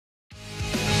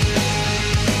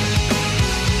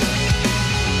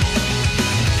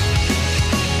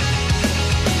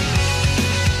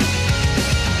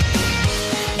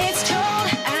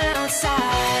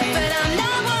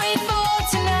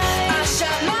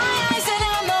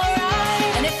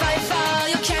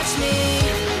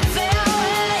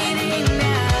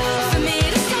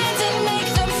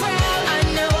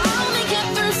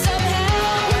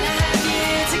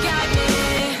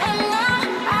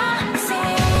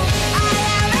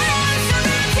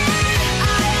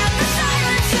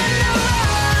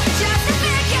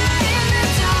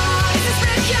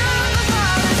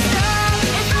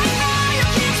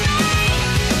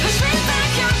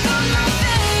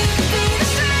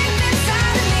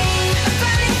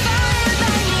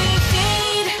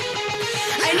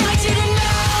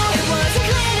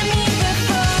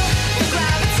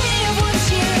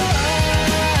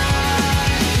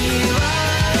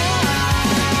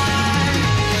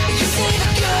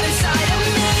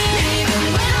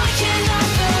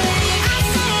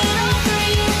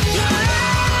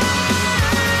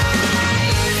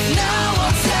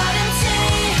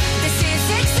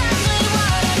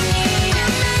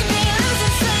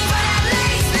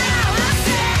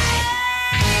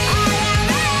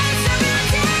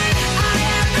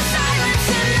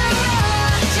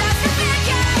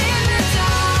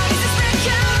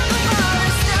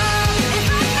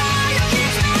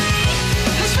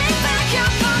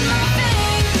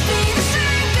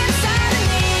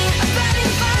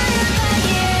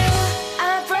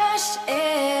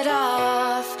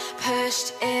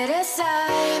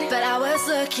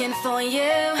for you.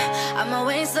 I'm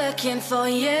always looking for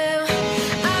you.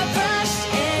 I brushed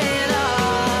it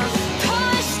off,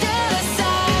 pushed it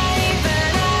aside,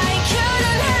 but I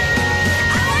couldn't help.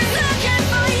 I was looking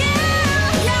for you.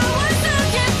 Yeah, I was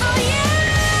looking for you.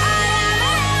 I have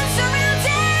a hands around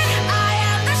it. I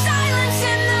have the silence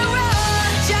in the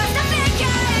room. Just a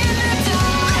figure in the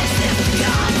dark. As if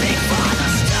God before the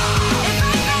storm. If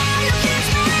I fall, you kiss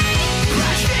me.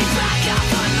 Brush me back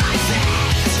up on my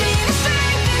face. Be the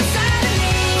strength inside of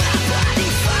me. A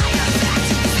burning fire back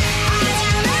to me. I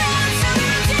have a hands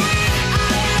around it.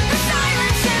 I have the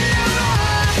silence in the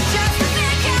room. Just a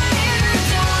figure in the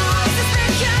dark. Just a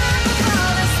figure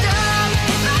before the storm.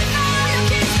 If I fall, you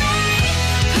kiss me.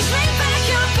 Push me back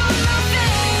up on my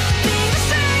feet. Be the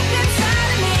strength inside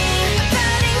of me. A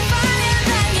burning fire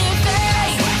that you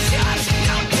face. Questions,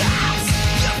 no doubts.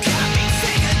 You got me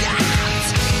figured out.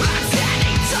 I'm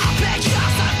standing tall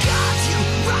because I've got you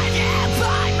right here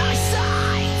by my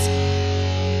side.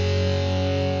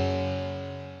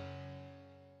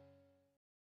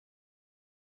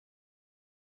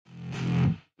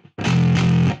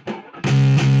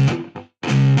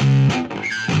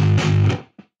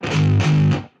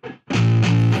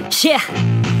 Yeah,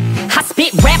 I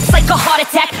spit raps like a heart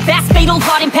attack. Fast, fatal,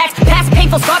 heart impacts. Past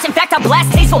painful scars. In fact, I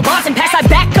blast tasteful bars and packs. I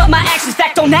back up my actions.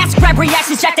 Fact, don't ask, grab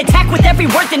reactions. Jacked attack with every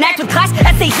word, then act with class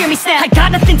as they hear me snap. I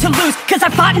got nothing to lose, cause I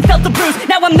fought and felt the bruise.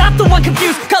 Now I'm not the one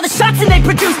confused. Call the shots and they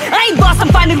produce. I ain't lost, I'm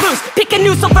finally loose. Pick a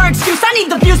new silver excuse. I need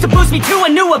the views to boost me to a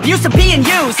new abuse of being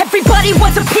used. Everybody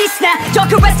wants a piece now. Y'all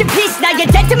can rest in peace now.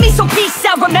 You're dead to me, so peace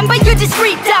out. Remember, you're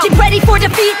discreet now. Get ready for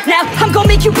defeat now. I'm gonna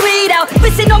make you bleed out.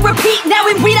 Listen on repeat now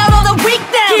and read out all the weak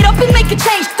now. Get up and make a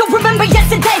change. Don't remember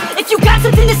yesterday. If you got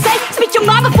something to say, speak your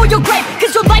mind before your grave.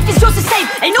 Cause your life is yours to save.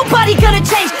 Ain't nobody gonna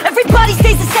change. Everybody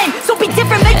stays the same. So be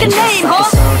different, make a name, like huh?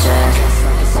 a soldier,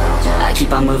 I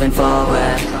keep on moving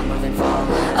forward.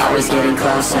 Always getting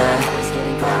closer.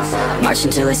 March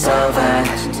until it's over.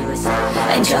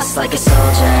 And just like a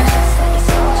soldier,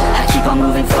 I keep on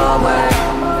moving forward.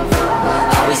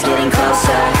 Always getting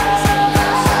closer.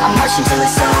 I'm marching till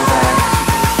it's over.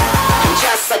 And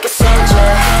just like a soldier,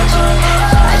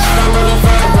 I keep on moving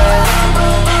forward.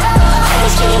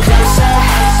 Always getting closer.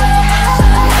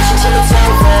 I'm marching till it's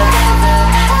over.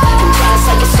 And just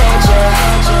like a soldier,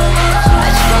 I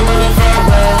keep on moving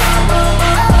forward.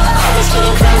 Always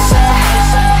getting closer.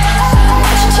 I'm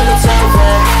marching till it's over.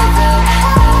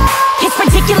 It's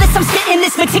ridiculous, I'm spitting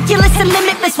this meticulous and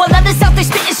limitless. While others out there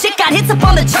spitting shit got hits up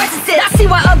on the charts and sit. I see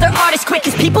why other artists quit,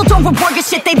 cause people don't reward good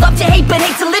shit. They love to hate but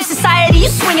hate to live. Society, you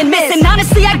swing and miss. And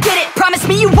honestly, I get it, promise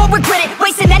me you won't regret it.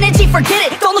 Wasting energy, forget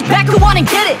it, don't look back, go on and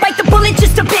get it. Bite the bullet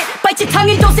just a bit, bite your tongue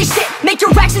and don't say shit. Make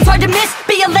your actions hard to miss,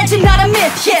 be a legend, not a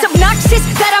myth. Yeah. It's obnoxious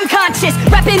that I'm conscious,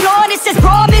 rapping honest as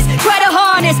promise. Try to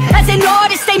harness, as an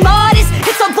artist, stay modest.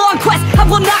 It's a long quest, I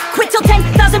will not quit till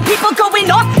 10,000 people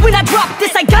going off. When I drop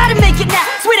this, I gotta make it now.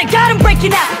 Swear to God I'm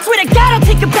breaking out. Swear to God I'll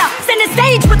take a bow. Stand the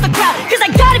stage with the crowd, cause I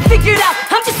got it figured out.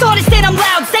 I'm just honest and I'm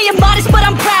loud. Saying modest but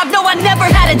I'm proud. No, I never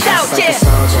had a doubt. Just like a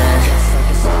soldier,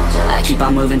 I keep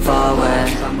on moving forward.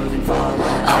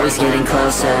 Always getting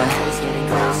closer.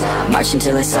 March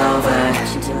until it's over.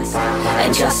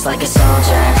 And just like a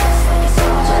soldier,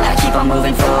 I keep on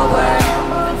moving forward.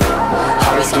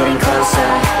 Always getting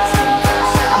closer.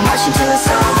 I'm marching till it's